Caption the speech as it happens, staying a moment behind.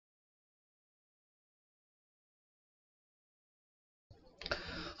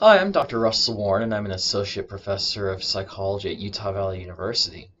Hi, I'm Dr. Russell Warne, and I'm an Associate Professor of Psychology at Utah Valley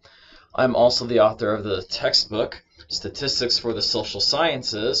University. I'm also the author of the textbook, Statistics for the Social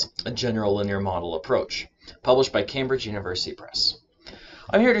Sciences, a General Linear Model Approach, published by Cambridge University Press.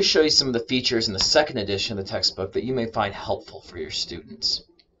 I'm here to show you some of the features in the second edition of the textbook that you may find helpful for your students.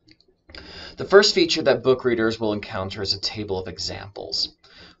 The first feature that book readers will encounter is a table of examples.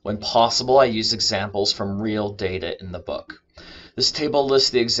 When possible, I use examples from real data in the book. This table lists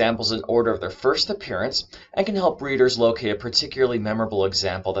the examples in order of their first appearance and can help readers locate a particularly memorable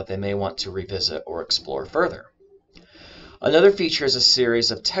example that they may want to revisit or explore further. Another feature is a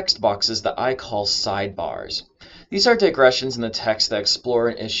series of text boxes that I call sidebars. These are digressions in the text that explore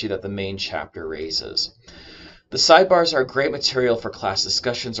an issue that the main chapter raises. The sidebars are great material for class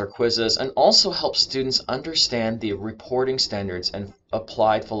discussions or quizzes and also help students understand the reporting standards and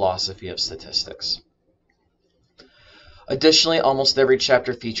applied philosophy of statistics. Additionally, almost every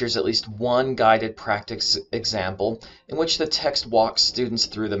chapter features at least one guided practice example in which the text walks students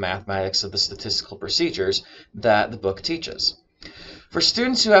through the mathematics of the statistical procedures that the book teaches. For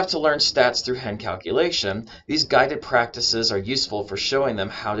students who have to learn stats through hand calculation, these guided practices are useful for showing them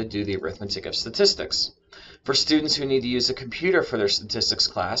how to do the arithmetic of statistics. For students who need to use a computer for their statistics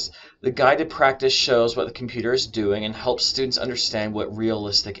class, the guided practice shows what the computer is doing and helps students understand what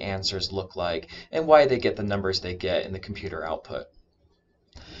realistic answers look like and why they get the numbers they get in the computer output.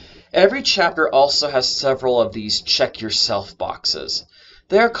 Every chapter also has several of these check yourself boxes.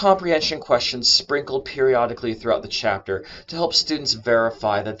 They are comprehension questions sprinkled periodically throughout the chapter to help students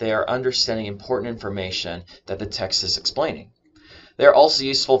verify that they are understanding important information that the text is explaining. They are also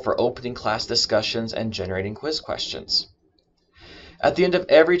useful for opening class discussions and generating quiz questions. At the end of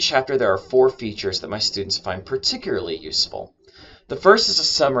every chapter, there are 4 features that my students find particularly useful. The first is a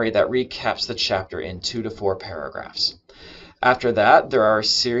summary that recaps the chapter in 2 to 4 paragraphs. After that, there are a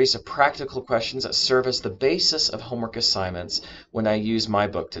series of practical questions that serve as the basis of homework assignments when I use my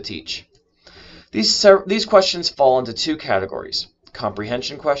book to teach. These questions fall into 2 categories: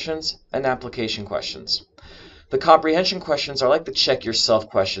 comprehension questions and application questions. The comprehension questions are like the check yourself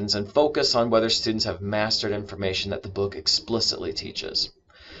questions and focus on whether students have mastered information that the book explicitly teaches.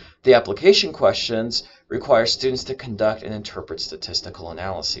 The application questions require students to conduct and interpret statistical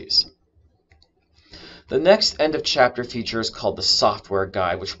analyses. The next end of chapter feature is called the software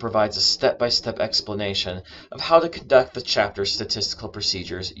guide, which provides a step-by-step explanation of how to conduct the chapter's statistical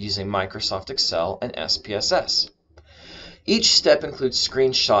procedures using Microsoft Excel and SPSS. Each step includes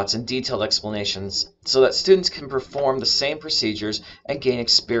screenshots and detailed explanations so that students can perform the same procedures and gain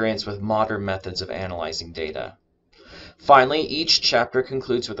experience with modern methods of analyzing data. Finally, each chapter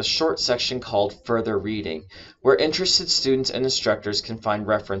concludes with a short section called Further Reading, where interested students and instructors can find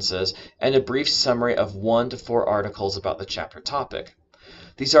references and a brief summary of 1 to 4 articles about the chapter topic.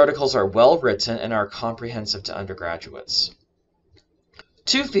 These articles are well written and are comprehensive to undergraduates.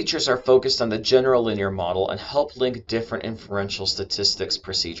 2 features are focused on the general linear model and help link different inferential statistics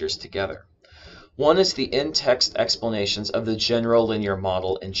procedures together. One is the in-text explanations of the general linear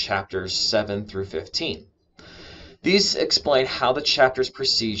model in chapters 7 through 15. These explain how the chapter's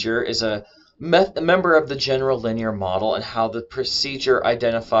procedure is a member of the general linear model and how the procedure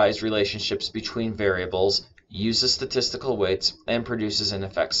identifies relationships between variables, uses statistical weights, and produces an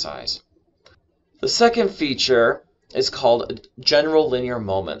effect size. The second feature is called general linear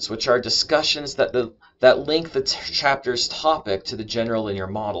moments, which are discussions that link the chapter's topic to the general linear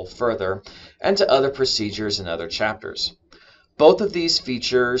model further and to other procedures in other chapters. Both of these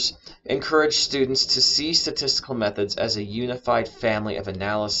features encourage students to see statistical methods as a unified family of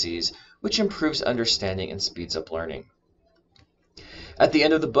analyses, which improves understanding and speeds up learning. At the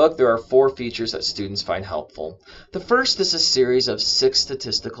end of the book, there are 4 features that students find helpful. The first is a series of 6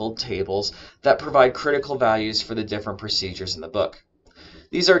 statistical tables that provide critical values for the different procedures in the book.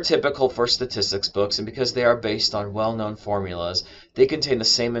 These are typical for statistics books, and because they are based on well-known formulas, they contain the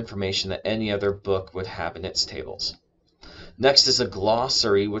same information that any other book would have in its tables. Next is a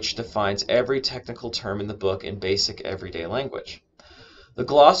glossary, which defines every technical term in the book in basic everyday language. The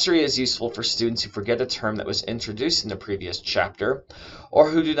glossary is useful for students who forget a term that was introduced in the previous chapter, or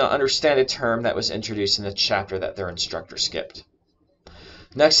who do not understand a term that was introduced in a chapter that their instructor skipped.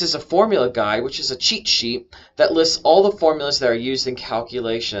 Next is a formula guide, which is a cheat sheet that lists all the formulas that are used in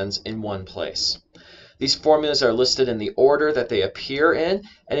calculations in one place. These formulas are listed in the order that they appear in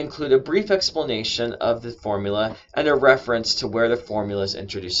and include a brief explanation of the formula and a reference to where the formula is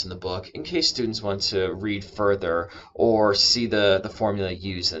introduced in the book in case students want to read further or see the formula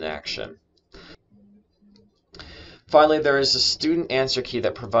used in action. Finally, there is a student answer key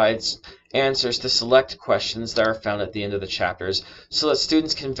that provides answers to select questions that are found at the end of the chapters so that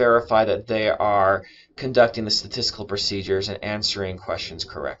students can verify that they are conducting the statistical procedures and answering questions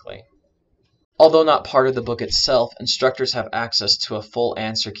correctly. Although not part of the book itself, instructors have access to a full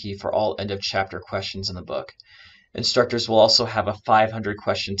answer key for all end-of-chapter questions in the book. Instructors will also have a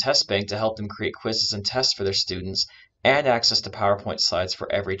 500-question test bank to help them create quizzes and tests for their students, and access to PowerPoint slides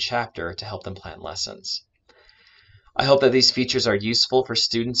for every chapter to help them plan lessons. I hope that these features are useful for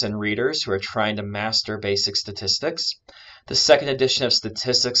students and readers who are trying to master basic statistics. The second edition of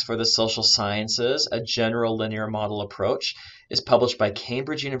Statistics for the Social Sciences, a general linear model approach, is published by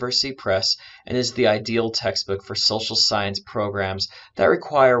Cambridge University Press and is the ideal textbook for social science programs that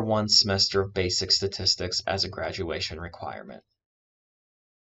require one semester of basic statistics as a graduation requirement.